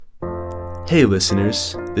Hey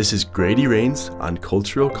listeners, this is Grady Rains on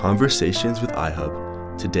Cultural Conversations with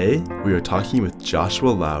iHub. Today, we are talking with Joshua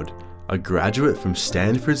Loud, a graduate from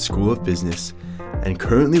Stanford School of Business and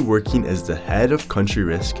currently working as the head of country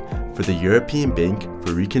risk for the European Bank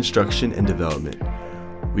for Reconstruction and Development.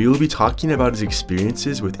 We will be talking about his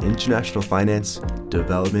experiences with international finance,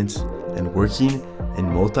 development, and working in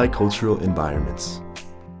multicultural environments.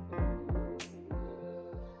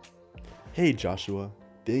 Hey Joshua,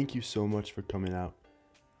 thank you so much for coming out.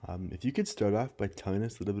 If you could start off by telling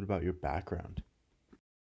us a little bit about your background.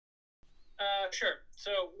 Sure.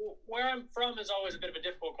 So where I'm from is always a bit of a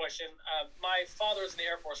difficult question. My father was in the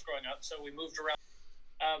Air Force growing up, so we moved around.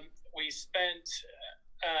 We spent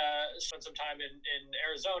some time in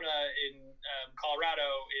Arizona, in Colorado,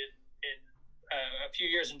 in a few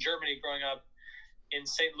years in Germany growing up, in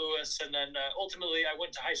St. Louis, and then ultimately I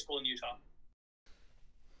went to high school in Utah.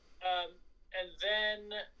 And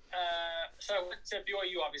then, so I went to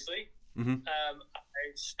BYU, obviously. Mm-hmm.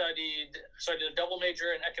 I did a double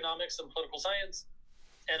major in economics and political science,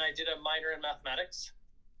 and I did a minor in mathematics.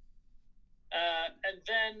 And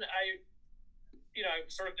then I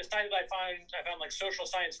sort of decided I found like social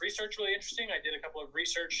science research really interesting. I did a couple of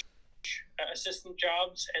research assistant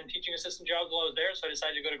jobs and teaching assistant jobs while I was there, so I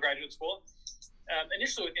decided to go to graduate school,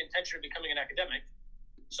 initially with the intention of becoming an academic.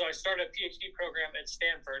 So I started a PhD program at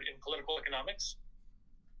Stanford in political economics.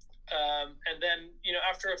 And then,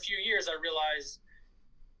 after a few years, I realized,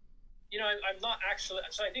 I'm not actually,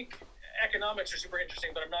 so I think economics are super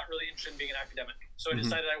interesting, but I'm not really interested in being an academic. So I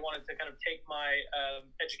decided I wanted to kind of take my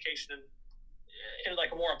education in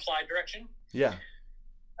like a more applied direction. Yeah.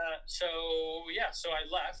 So I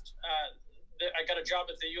left. I got a job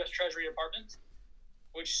at the U.S. Treasury Department,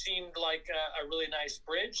 which seemed like a really nice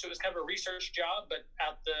bridge. So it was kind of a research job, but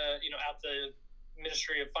at the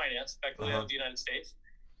Ministry of Finance, effectively, of the United States.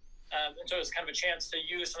 And so it was kind of a chance to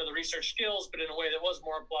use some of the research skills, but in a way that was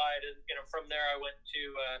more applied. And from there, I went to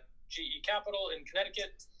GE Capital in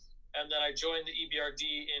Connecticut, and then I joined the EBRD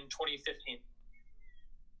in 2015.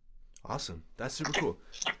 Awesome. That's super cool.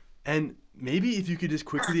 And maybe if you could just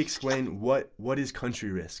quickly explain what is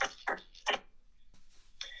country risk?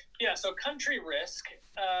 Yeah, so country risk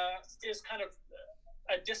is kind of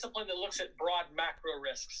a discipline that looks at broad macro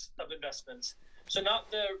risks of investments. So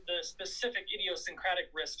not the specific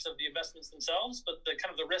idiosyncratic risks of the investments themselves, but the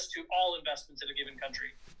kind of the risk to all investments in a given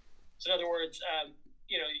country. So in other words,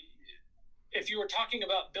 if you were talking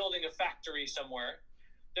about building a factory somewhere,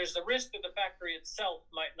 there's the risk that the factory itself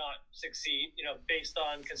might not succeed, based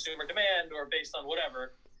on consumer demand or based on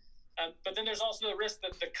whatever. But then there's also the risk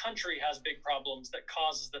that the country has big problems that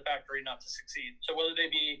causes the factory not to succeed. So whether they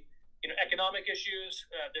be economic issues,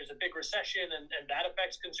 there's a big recession and that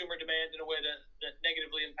affects consumer demand in a way that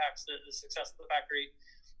negatively impacts the success of the factory.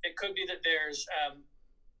 It could be that there's a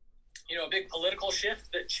big political shift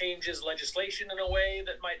that changes legislation in a way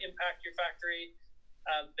that might impact your factory.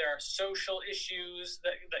 There are social issues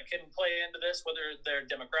that can play into this, whether they're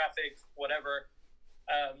demographic, whatever.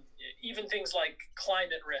 Even things like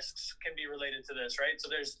climate risks can be related to this, right? So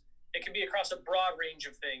it can be across a broad range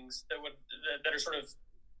of things that are sort of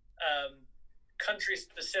country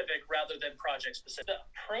specific rather than project specific. The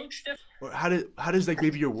approach How does like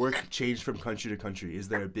maybe your work change from country to country? Is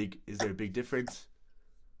there a big difference?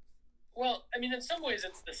 Well, I mean, in some ways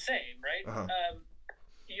it's the same, right?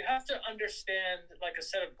 You have to understand like a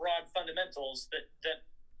set of broad fundamentals that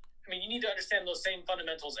you need to understand those same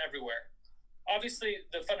fundamentals everywhere. Obviously,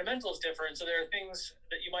 the fundamentals differ, and so there are things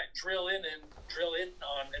that you might drill in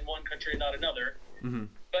on in one country and not another. Mm-hmm.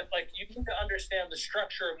 But you need to understand the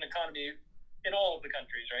structure of an economy in all of the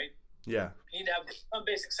countries, right? Yeah. You need to have some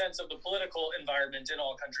basic sense of the political environment in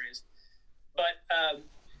all countries. But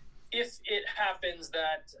if it happens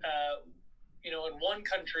that in one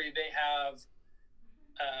country they have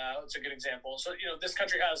what's a good example? So this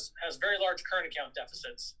country has very large current account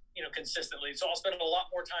deficits, consistently. So I'll spend a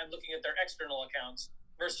lot more time looking at their external accounts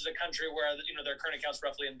versus a country where their current account's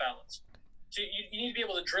roughly in balance. So you need to be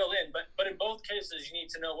able to drill in, but in both cases you need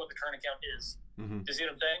to know what the current account is. Mm-hmm. Do you see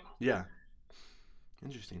what I'm saying? Yeah.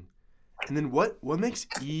 Interesting. And then what makes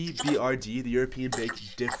EBRD, the European Bank,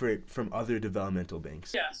 different from other developmental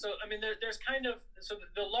banks? Yeah. So there's kind of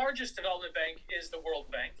the largest development bank is the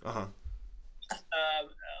World Bank. A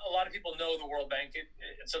lot of people know the World Bank.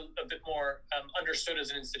 It's a bit more understood as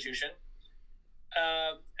an institution.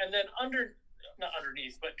 And then not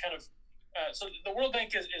underneath, but kind of, so the World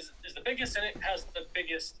Bank is the biggest, and it has the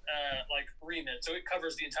biggest remit. So it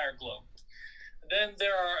covers the entire globe. Then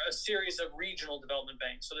there are a series of regional development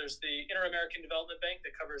banks. So there's the Inter-American Development Bank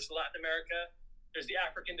that covers Latin America, There's the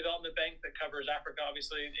African Development Bank that covers Africa,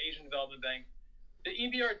 obviously, the Asian Development Bank. The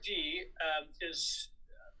EBRD is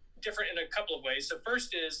different in a couple of ways. So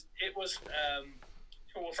first is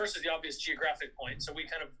first is the obvious geographic point. So we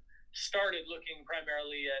kind of started looking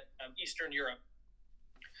primarily at Eastern Europe.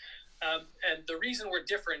 And the reason we're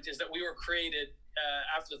different is that we were created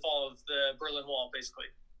after the fall of the Berlin Wall,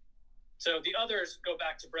 basically. So the others go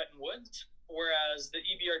back to Bretton Woods, whereas the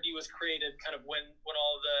EBRD was created kind of when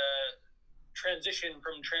all the transition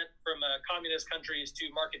from communist countries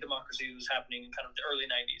to market democracy was happening in kind of the early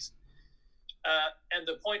 90s. And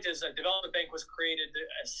the point is a development bank was created to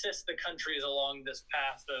assist the countries along this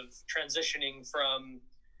path of transitioning from,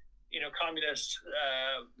 communist,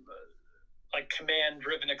 like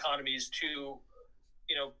command-driven economies to,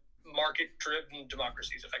 market-driven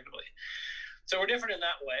democracies, effectively. So we're different in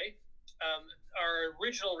that way. Our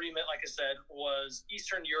original remit, like I said, was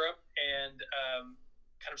Eastern Europe and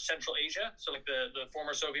kind of Central Asia, so like the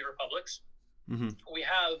former Soviet republics. Mm-hmm. We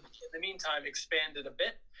have, in the meantime, expanded a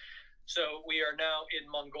bit. So we are now in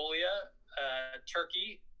Mongolia,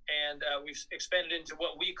 Turkey, and we've expanded into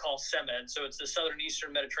what we call CEMED. So it's the Southern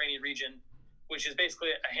Eastern Mediterranean region, which is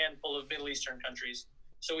basically a handful of Middle Eastern countries.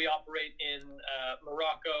 So we operate in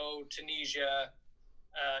Morocco, Tunisia,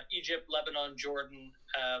 Egypt, Lebanon, Jordan,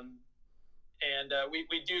 and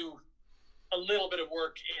we do a little bit of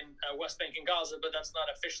work in West Bank and Gaza, but that's not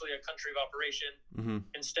officially a country of operation. Mm-hmm.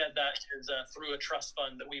 Instead, that is through a trust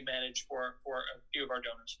fund that we manage for a few of our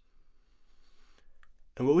donors.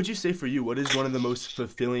 And what would you say for you? What is one of the most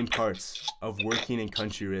fulfilling parts of working in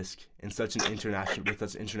country risk in such an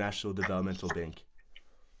international developmental bank?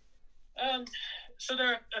 So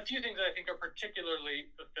there are a few things that I think are particularly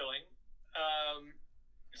fulfilling.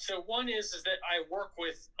 So one is that I work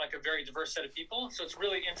with like a very diverse set of people. So it's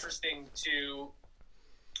really interesting to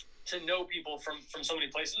know people from so many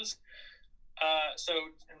places. So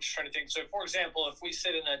I'm just trying to think. So for example, if we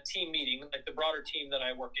sit in a team meeting, like the broader team that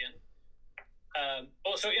I work in,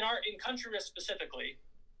 so in country risk specifically,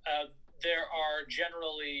 there are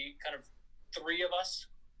generally kind of three of us.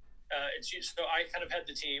 So I kind of head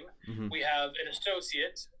the team. Mm-hmm. We have an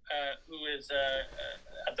associate who is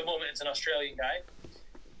at the moment it's an Australian guy,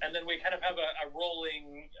 and then we kind of have a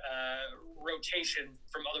rolling rotation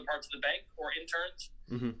from other parts of the bank or interns.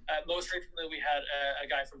 Mm-hmm. Most recently, we had a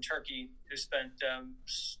guy from Turkey who spent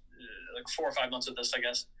like 4 or 5 months with us, I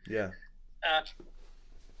guess. Yeah.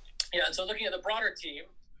 And so looking at the broader team,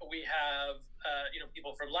 we have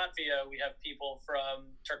people from Latvia, we have people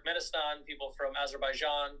from Turkmenistan, people from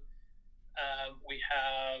Azerbaijan. We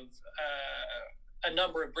have a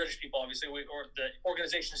number of British people, obviously, or the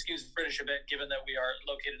organization skews British a bit, given that we are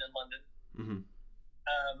located in London. Mm-hmm.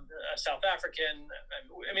 South African.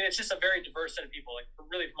 I mean, it's just a very diverse set of people, like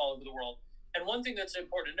really from all over the world. And one thing that's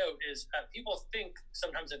important to note is people think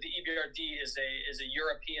sometimes that the EBRD is a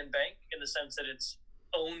European bank in the sense that it's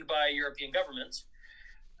owned by European governments.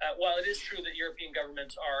 While it is true that European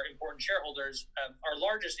governments are important shareholders, our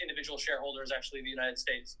largest individual shareholder is actually the United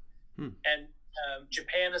States. And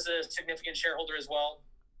Japan is a significant shareholder as well.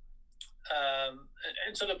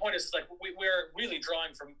 And so the point is like we're really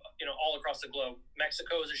drawing from all across the globe.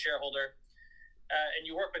 Mexico is a shareholder, and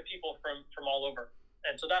you work with people from all over,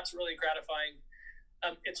 and so that's really gratifying.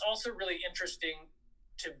 It's also really interesting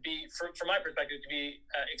to be, from my perspective, to be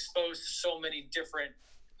exposed to so many different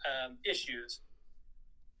issues.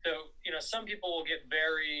 So some people will get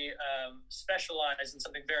very specialized in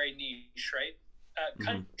something very niche, right?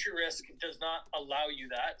 Country risk does not allow you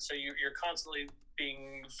that, so you're constantly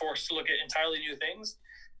being forced to look at entirely new things.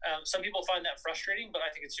 Some people find that frustrating, but I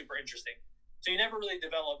think it's super interesting. So you never really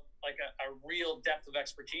develop like a real depth of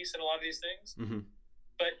expertise in a lot of these things. Mm-hmm.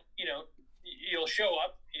 But you'll show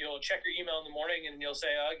up, you'll check your email in the morning, and you'll say,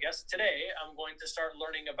 I guess today I'm going to start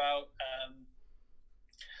learning about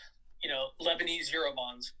Lebanese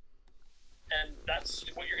Eurobonds, and that's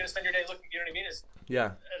what you're going to spend your day looking. You know what I mean?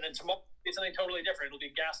 And then tomorrow it's something totally different. It'll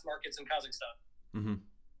be gas markets in Kazakhstan. Mm-hmm.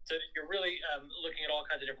 So you're really looking at all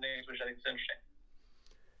kinds of different things, which I think is interesting.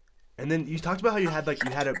 And then you talked about how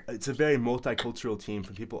it's a very multicultural team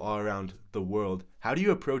from people all around the world. How do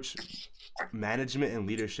you approach management and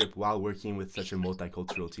leadership while working with such a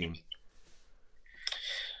multicultural team?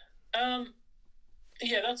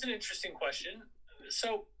 That's an interesting question.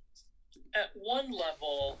 So at one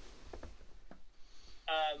level,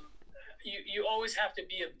 you always have to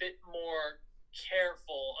be a bit more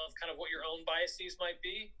careful of kind of what your own biases might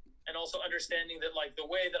be, and also understanding that like the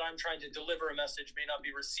way that I'm trying to deliver a message may not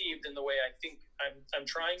be received in the way I think I'm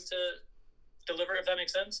trying to deliver, if that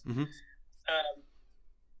makes sense. Mm-hmm.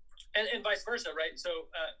 and vice versa, right? So,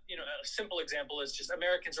 a simple example is just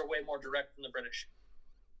Americans are way more direct than the British,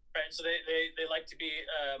 right? So they like to be,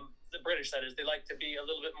 the British, that is, they like to be a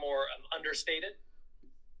little bit more understated.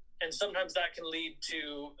 And sometimes that can lead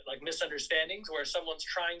to like misunderstandings where someone's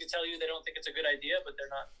trying to tell you they don't think it's a good idea, but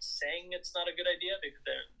they're not saying it's not a good idea because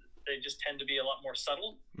they just tend to be a lot more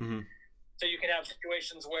subtle. Mm-hmm. So you can have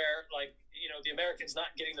situations where, like, the American's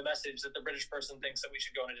not getting the message that the British person thinks that we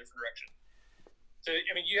should go in a different direction. So,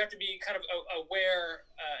 I mean, you have to be kind of aware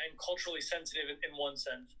and culturally sensitive in one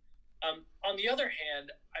sense. On the other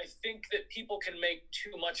hand, I think that people can make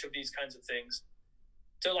too much of these kinds of things.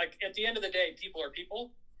 So, like, at the end of the day, people are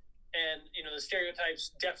people. And, the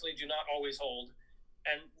stereotypes definitely do not always hold.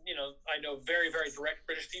 And, I know very, very direct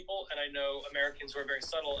British people, and I know Americans who are very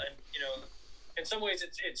subtle. And, in some ways,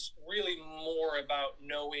 it's really more about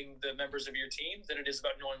knowing the members of your team than it is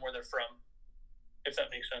about knowing where they're from, if that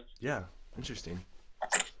makes sense. Yeah, interesting.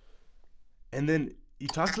 And then you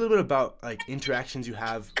talked a little bit about like interactions you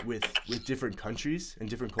have with different countries and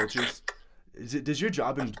different cultures. Does your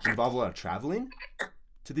job involve a lot of traveling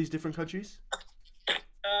to these different countries?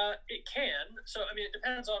 It can. So, I mean, it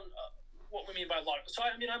depends on what we mean by a lot. So,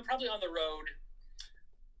 I mean, I'm probably on the road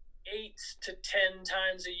 8 to 10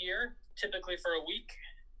 times a year, typically for a week.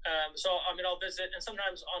 So, I mean, I'll visit, and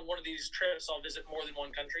sometimes on one of these trips, I'll visit more than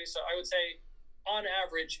one country. So, I would say, on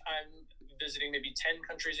average, I'm visiting maybe 10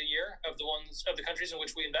 countries a year of the countries in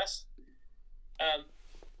which we invest.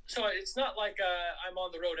 So, it's not like I'm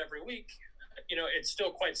on the road every week. It's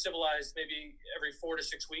still quite civilized. Maybe every 4 to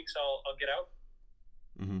 6 weeks, I'll get out.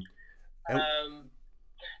 Mm-hmm.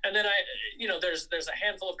 And then there's a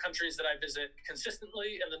handful of countries that I visit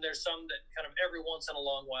consistently, and then there's some that kind of every once in a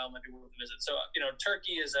long while might be worth a visit. So,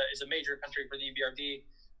 Turkey is a major country for the EBRD.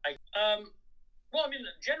 Well, I mean,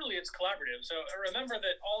 generally it's collaborative. So remember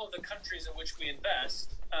that all of the countries in which we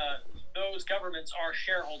invest, those governments are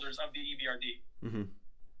shareholders of the EBRD. Mm-hmm.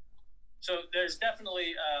 So there's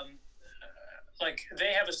definitely,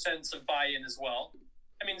 they have a sense of buy-in as well.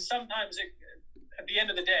 I mean, sometimes at the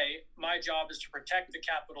end of the day, my job is to protect the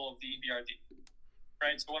capital of the EBRD,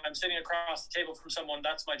 right? So when I'm sitting across the table from someone,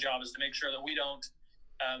 that's my job, is to make sure that we don't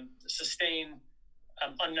sustain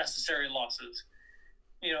unnecessary losses.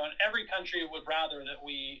 And every country would rather that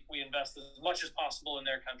we invest as much as possible in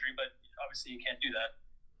their country, but obviously you can't do that.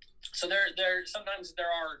 So sometimes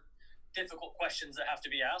there are difficult questions that have to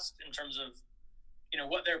be asked in terms of,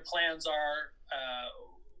 what their plans are,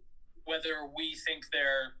 whether we think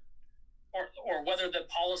they're, or whether the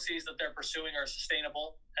policies that they're pursuing are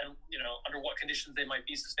sustainable, and under what conditions they might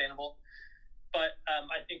be sustainable. But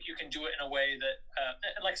I think you can do it in a way that,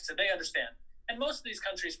 and like I said, they understand. And most of these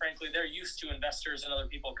countries, frankly, they're used to investors and other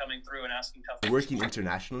people coming through and asking tough questions. Working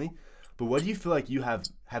internationally, but what do you feel like you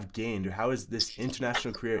have gained, or how has this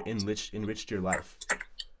international career enriched your life?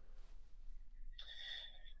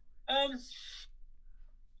 I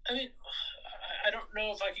mean, I don't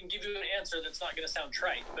know if I can give you an answer that's not going to sound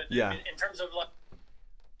trite, but yeah. in terms of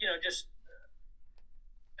just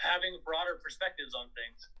having broader perspectives on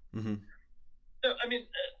things. Mm-hmm. So, I mean,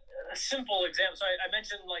 a simple example. So I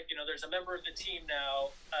mentioned, there's a member of the team now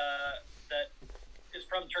that is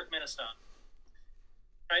from Turkmenistan,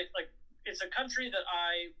 right? Like, it's a country that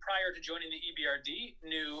I, prior to joining the EBRD,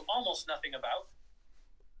 knew almost nothing about.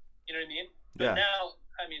 You know what I mean? But now,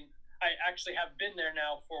 I mean, I actually have been there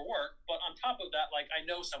now for work, but on top of that, I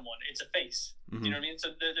know someone. It's a face. Mm-hmm. You know what I mean?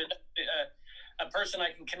 So there's a person I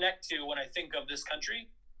can connect to when I think of this country,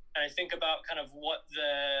 and I think about kind of what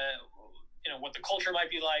the culture might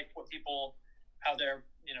be like, how their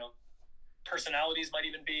personalities might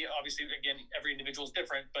even be. Obviously, again, every individual is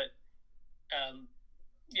different, but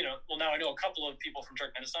now I know a couple of people from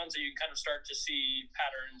Turkmenistan, so you can kind of start to see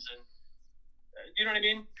patterns and. You know what I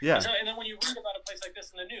mean? Yeah. And then when you read about a place like this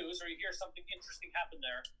in the news, or you hear something interesting happen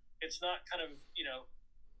there, it's not kind of,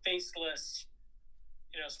 faceless,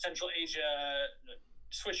 Central Asia,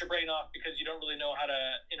 switch your brain off because you don't really know how to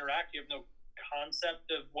interact. You have no concept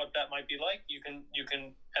of what that might be like. You can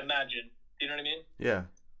imagine. Do you know what I mean? Yeah.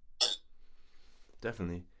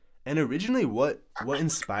 Definitely. And originally, what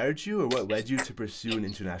inspired you, or what led you to pursue an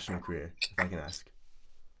international career, if I can ask?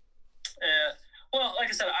 Well, like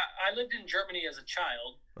I said, I lived in Germany as a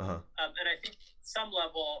child, uh-huh. And I think at some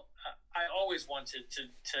level, I always wanted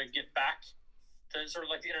to get back to sort of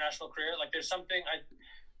like the international career. Like, there's something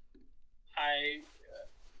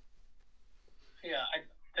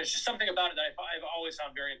there's just something about it that I've always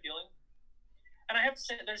found very appealing. And I have to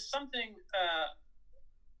say, there's something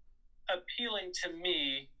appealing to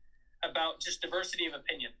me about just diversity of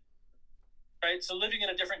opinion, right? So living in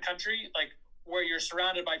a different country, like, where you're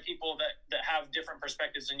surrounded by people that have different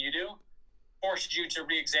perspectives than you do, forces you to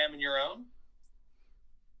re-examine your own.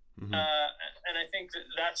 Mm-hmm. And I think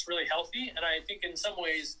that's really healthy. And I think in some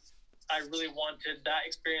ways, I really wanted that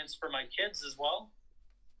experience for my kids as well.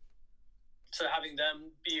 So having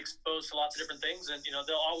them be exposed to lots of different things, and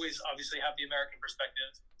they'll always obviously have the American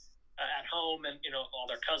perspective at home, and all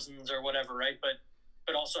their cousins or whatever, right? But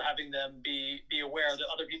also having them be aware that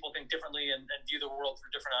other people think differently and view the world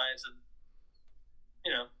through different eyes, and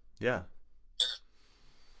Yeah.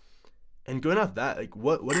 And going off that, like,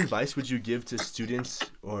 what advice would you give to students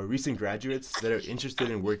or recent graduates that are interested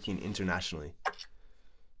in working internationally?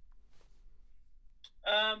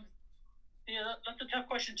 That's a tough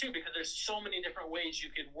question too, because there's so many different ways you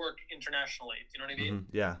could work internationally. Do you know what I mean?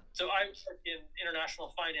 Mm-hmm. Yeah. So I work in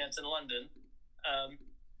international finance in London.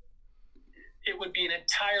 It would be an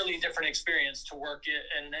entirely different experience to work at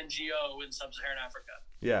an NGO in sub-Saharan Africa.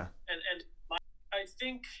 Yeah. And I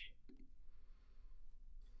think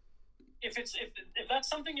if that's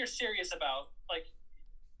something you're serious about, like,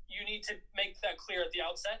 you need to make that clear at the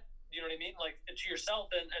outset. You know what I mean? Like, to yourself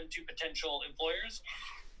and to potential employers.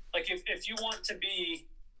 Like, if you want to be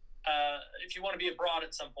abroad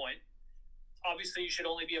at some point, obviously you should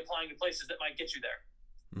only be applying to places that might get you there,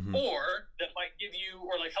 mm-hmm. or that might give you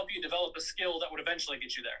or like help you develop a skill that would eventually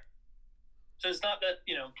get you there. So it's not that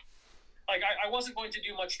like I wasn't going to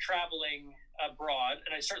do much traveling abroad,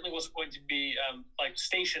 and I certainly wasn't going to be like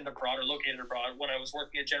stationed abroad or located abroad when I was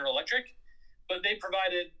working at General Electric. But they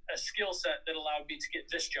provided a skill set that allowed me to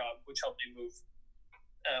get this job, which helped me move.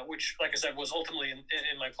 Which, like I said, was ultimately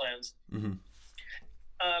in my plans. Mm-hmm.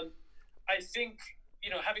 I think,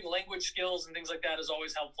 having language skills and things like that is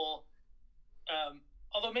always helpful.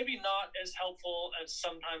 Although maybe not as helpful as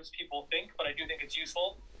sometimes people think, but I do think it's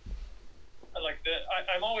useful.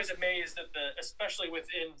 I'm always amazed at especially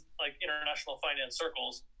within like international finance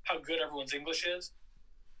circles, how good everyone's English is.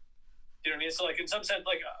 You know what I mean? So like in some sense,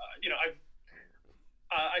 like,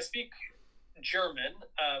 I speak German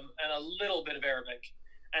and a little bit of Arabic.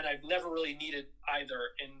 And I've never really needed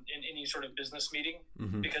either in any sort of business meeting,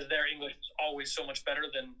 mm-hmm. because their English is always so much better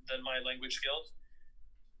than my language skills.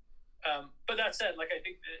 But that said, like, I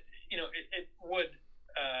think that, it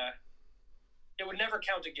would never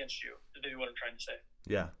count against you, is maybe what I'm trying to say.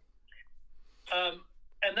 Yeah.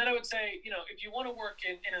 And then I would say, if you want to work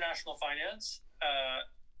in international finance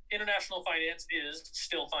is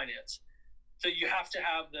still finance. So you have to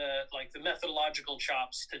have the methodological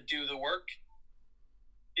chops to do the work.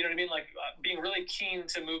 You know what I mean? Like, being really keen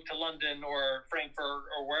to move to London or Frankfurt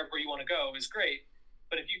or wherever you want to go is great.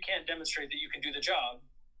 But if you can't demonstrate that you can do the job,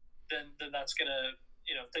 then that's going to,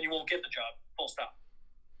 then you won't get the job, full stop.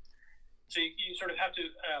 So you sort of have to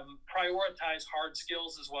prioritize hard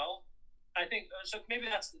skills as well. I think, so maybe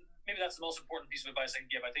that's the most important piece of advice I can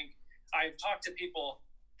give. I think I've talked to people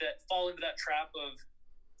that fall into that trap of,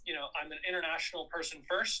 I'm an international person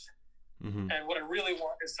first. Mm-hmm. And what I really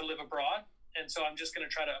want is to live abroad. And so I'm just going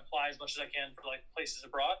to try to apply as much as I can for like places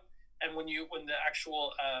abroad. And when the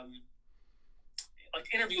actual like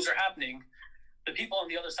interviews are happening, the people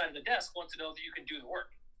on the other side of the desk want to know that you can do the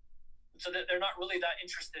work. So that they're not really that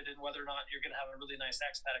interested in whether or not you're going to have a really nice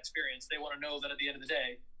expat experience. They want to know that at the end of the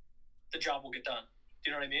day, the job will get done.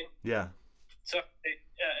 Do you know what I mean? Yeah. So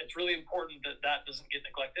it's really important that doesn't get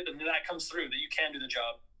neglected, and that comes through, that you can do the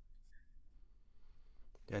job.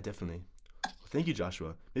 Yeah, definitely. Thank you,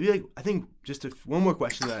 Joshua. Maybe I think just one more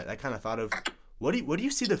question that I kind of thought of. What do you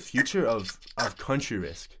see the future of country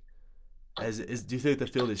risk? Do you think the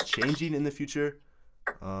field is changing in the future,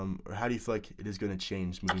 or how do you feel like it is going to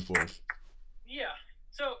change moving forward? Yeah.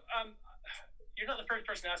 So you're not the first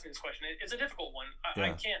person to ask me this question. It's a difficult one.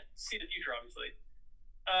 I can't see the future, obviously.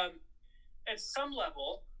 At some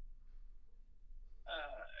level,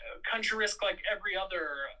 country risk, like every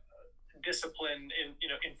other discipline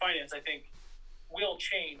in finance, I think, will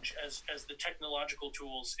change as the technological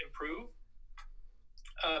tools improve.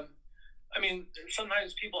 I mean,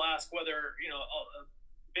 sometimes people ask whether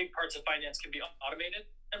big parts of finance can be automated,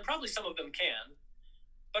 and probably some of them can.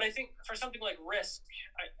 But I think for something like risk,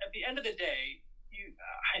 at the end of the day,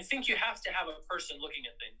 I think you have to have a person looking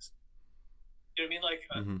at things. You know what I mean? Like,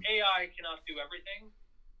 mm-hmm. AI cannot do everything.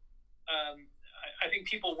 I think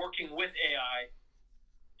people working with AI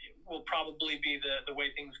will probably be the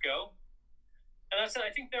way things go. And that said,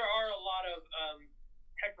 I think there are a lot of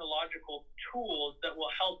technological tools that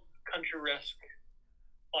will help country risk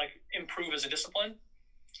like improve as a discipline.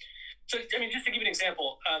 So, I mean, just to give you an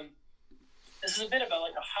example, this is a bit of a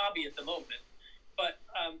hobby at the moment, but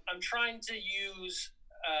I'm trying to use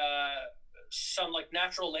some like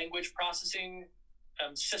natural language processing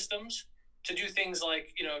systems to do things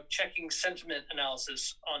like, checking sentiment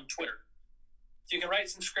analysis on Twitter. So you can write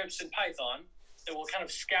some scripts in Python that will kind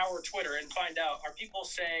of scour Twitter and find out, are people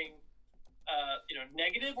saying,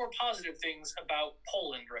 negative or positive things about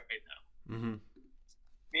Poland right now? Mm-hmm.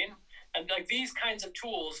 And like these kinds of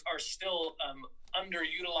tools are still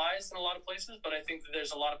underutilized in a lot of places, but I think that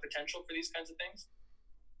there's a lot of potential for these kinds of things.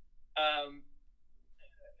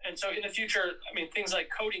 And so in the future, things like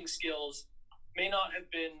coding skills may not have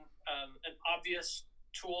been an obvious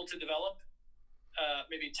tool to develop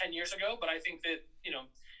maybe 10 years ago, but I think that,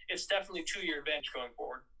 it's definitely to your advantage going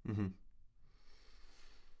forward. Mm-hmm.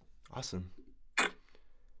 Awesome.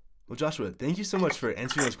 Well, Joshua, thank you so much for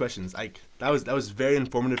answering those questions. That was very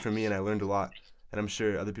informative for me, and I learned a lot, and I'm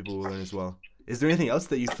sure other people will learn as well. Is there anything else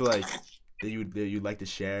that you feel like that you'd like to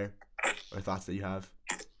share, or thoughts that you have?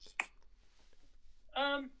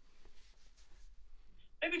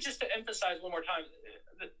 Maybe just to emphasize one more time,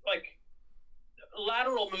 like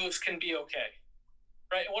lateral moves can be okay,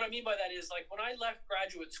 right? And what I mean by that is, like, when I left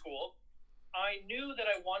graduate school, I knew that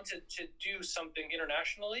I wanted to do something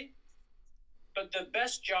internationally, but the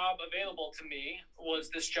best job available to me was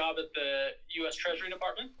this job at the U.S. Treasury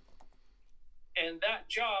Department. And that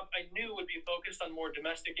job I knew would be focused on more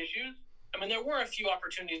domestic issues. There were a few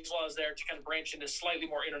opportunities while I was there to kind of branch into slightly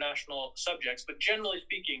more international subjects, but generally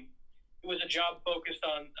speaking, it was a job focused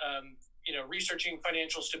on, researching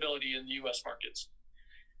financial stability in the U.S. markets.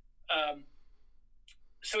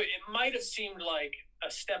 So it might have seemed like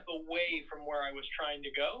a step away from where I was trying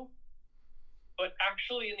to go, but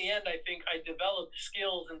actually in the end, I think I developed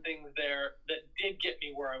skills and things there that did get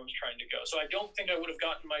me where I was trying to go. So I don't think I would have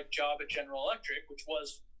gotten my job at General Electric, which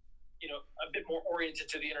was, a bit more oriented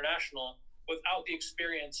to the international, without the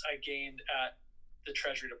experience I gained at the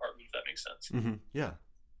Treasury Department, if that makes sense. Mm-hmm. Yeah,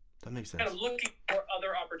 that makes sense. Kind of looking for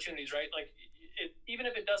other opportunities, right? Like, even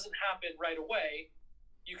if it doesn't happen right away,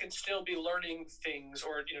 you can still be learning things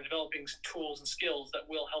or, developing tools and skills that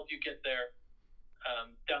will help you get there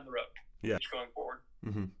down the road. Yeah. Going forward.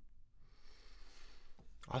 Mm-hmm.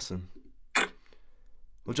 Awesome.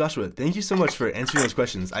 Well, Joshua, thank you so much for answering those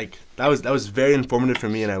questions. That was very informative for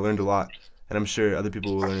me, and I learned a lot, and I'm sure other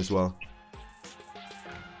people will learn as well.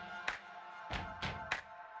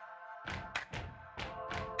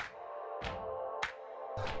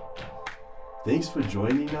 Thanks for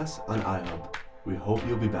joining us on iHub. We hope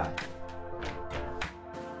you'll be back.